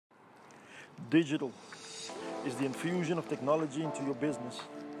Digital is the infusion of technology into your business.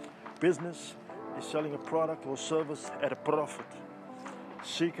 Business is selling a product or service at a profit.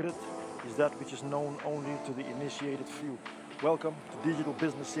 Secret is that which is known only to the initiated few. Welcome to Digital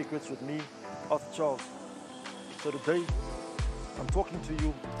Business Secrets with me, Arthur Charles. So today, I'm talking to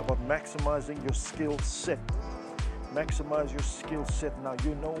you about maximizing your skill set. Maximize your skill set. Now,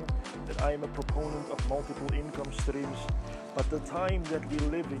 you know that I am a proponent of multiple income streams, but the time that we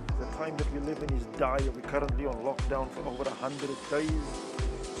live in, is dire. We're currently on lockdown for over 100 days,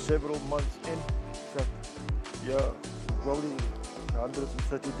 several months in. In fact, probably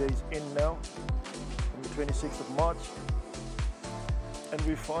 130 days in now, on the 26th of March. And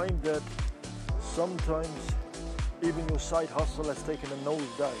we find that sometimes even your side hustle has taken a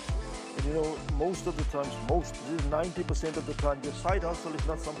nosedive. And you know, most of the times, this is 90% of the time, your side hustle is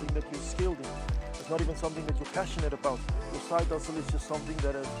not something that you're skilled in. It's not even something that you're passionate about. Your side hustle is just something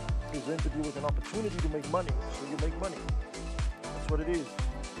that has presented you with an opportunity to make money. So you make money. That's what it is.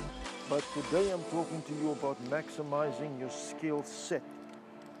 But today I'm talking to you about maximizing your skill set.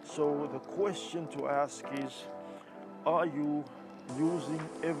 So the question to ask is, are you using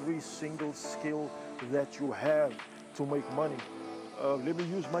every single skill that you have to make money? Let me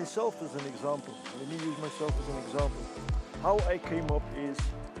use myself as an example. How I came up is,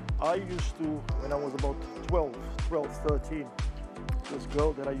 I used to, when I was about 12, 13, this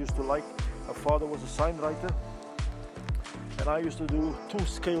girl that I used to like, her father was a sign writer, and I used to do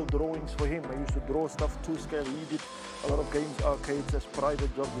 2-scale drawings for him. I used to draw stuff 2-scale. He did a lot of games, arcades as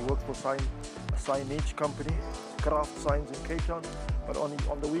private jobs. He worked for a signage company, Craft Signs in Cape Town, but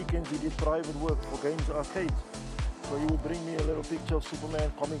on the weekends he did private work for games, arcades. So he would bring me a little picture of Superman,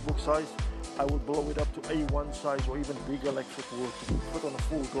 comic book size. I would blow it up to A1 size or even bigger, like to put on a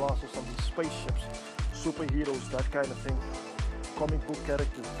full glass or something. Spaceships, superheroes, that kind of thing. Comic book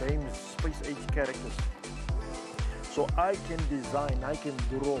characters, games, space age characters. So I can design, I can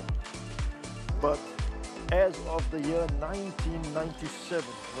draw. But as of the year 1997,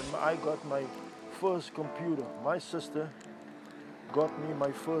 when I got my first computer, my sister got me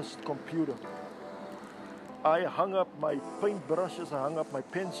my first computer. I hung up my paintbrushes, I hung up my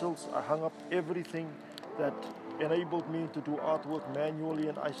pencils, I hung up everything that enabled me to do artwork manually,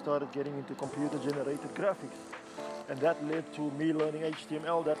 and I started getting into computer-generated graphics. And that led to me learning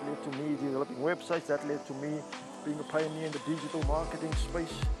HTML, that led to me developing websites, that led to me being a pioneer in the digital marketing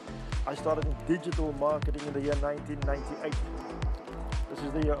space. I started in digital marketing in the year 1998. This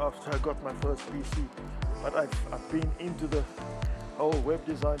is the year after I got my first PC. But I've been into the whole web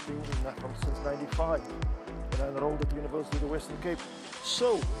design thing since 95. When I enrolled at the University of the Western Cape.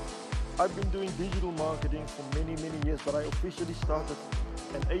 So, I've been doing digital marketing for many years, but I officially started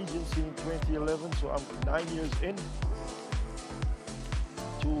an agency in 2011, so I'm 9 years in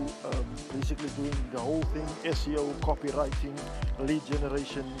to basically doing the whole thing: SEO, copywriting, lead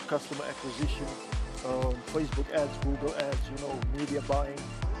generation, customer acquisition, Facebook ads, Google ads, media buying,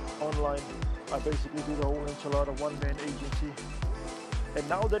 online. I basically do the whole enchilada one-man agency. And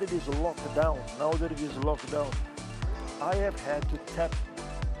now that it is locked down, I have had to tap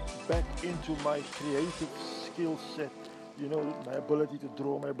back into my creative skill set. My ability to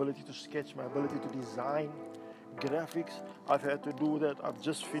draw, my ability to sketch, my ability to design graphics. I've had to do that. I've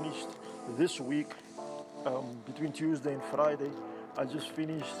just finished this week, between Tuesday and Friday, I just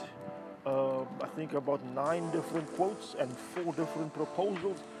finished, I think about 9 different quotes and 4 different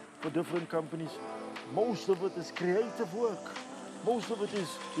proposals for different companies. Most of it is creative work. Most of it is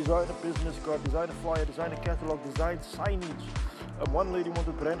design a business card, design a flyer, design a catalog, design signage. One lady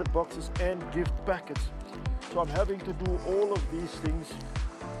wanted branded boxes and gift packets. So I'm having to do all of these things,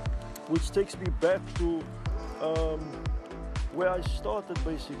 which takes me back to where I started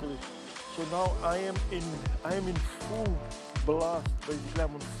basically. So now I am in full blast. Basically,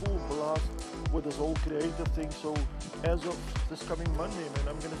 I'm in full blast with this whole creative thing. So as of this coming Monday, man,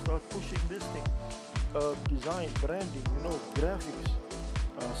 I'm gonna start pushing this thing. Design, branding, graphics,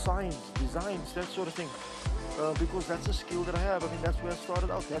 signs, designs, that sort of thing. Because that's a skill that I have. That's where I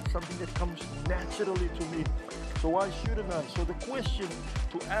started out. That's something that comes naturally to me. So why shouldn't I? So the question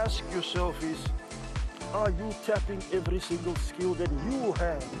to ask yourself is, are you tapping every single skill that you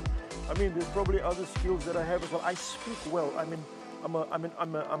have? There's probably other skills that I have as well. I speak well. I'm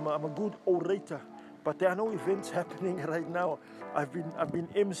a good orator. But there are no events happening right now. I've been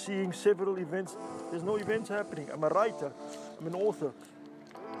emceeing several events. There's no events happening. I'm a writer. I'm an author.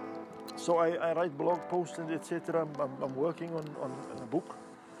 So I write blog posts and etc. I'm working on a book.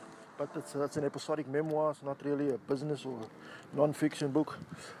 But that's an episodic memoir. It's not really a business or non-fiction book.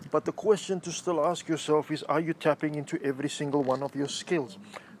 But the question to still ask yourself is, are you tapping into every single one of your skills?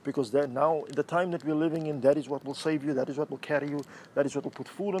 because that now, the time that we're living in, that is what will save you, that is what will carry you, that is what will put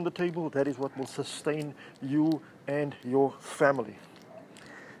food on the table, that is what will sustain you and your family.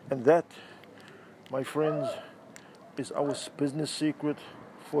 And that, my friends, is our business secret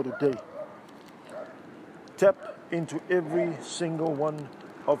for the day. Tap into every single one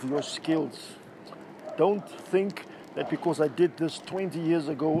of your skills. Don't think that because I did this 20 years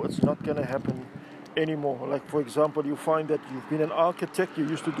ago, it's not going to happen anymore. Like, for example, you find that you've been an architect, you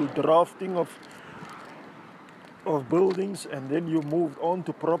used to do drafting of buildings, and then you moved on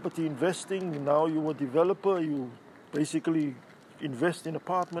to property investing. Now you're a developer, you basically invest in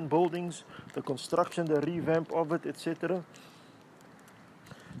apartment buildings, the construction, the revamp of it, etc.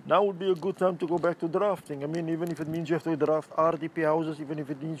 Now would be a good time to go back to drafting. I mean, even if it means you have to draft RDP houses, even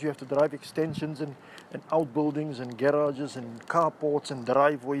if it means you have to drive extensions and outbuildings and garages and carports and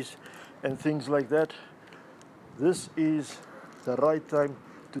driveways and things like that. This is the right time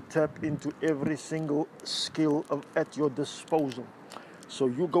to tap into every single skill at your disposal. So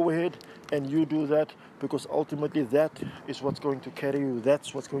you go ahead and you do that, because ultimately that is what's going to carry you,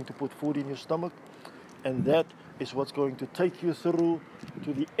 that's what's going to put food in your stomach, and that is what's going to take you through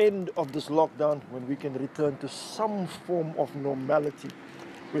to the end of this lockdown, when we can return to some form of normality.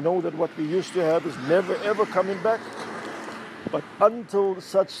 We know that what we used to have is never ever coming back, but until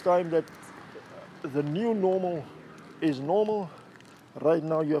such time that the new normal is normal, right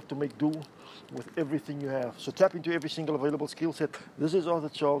now you have to make do with everything you have. So tap into every single available skill set. This is Arthur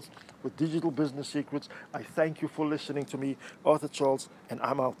Charles with Digital Business Secrets. I thank you for listening to me, Arthur Charles, and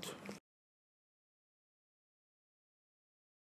I'm out.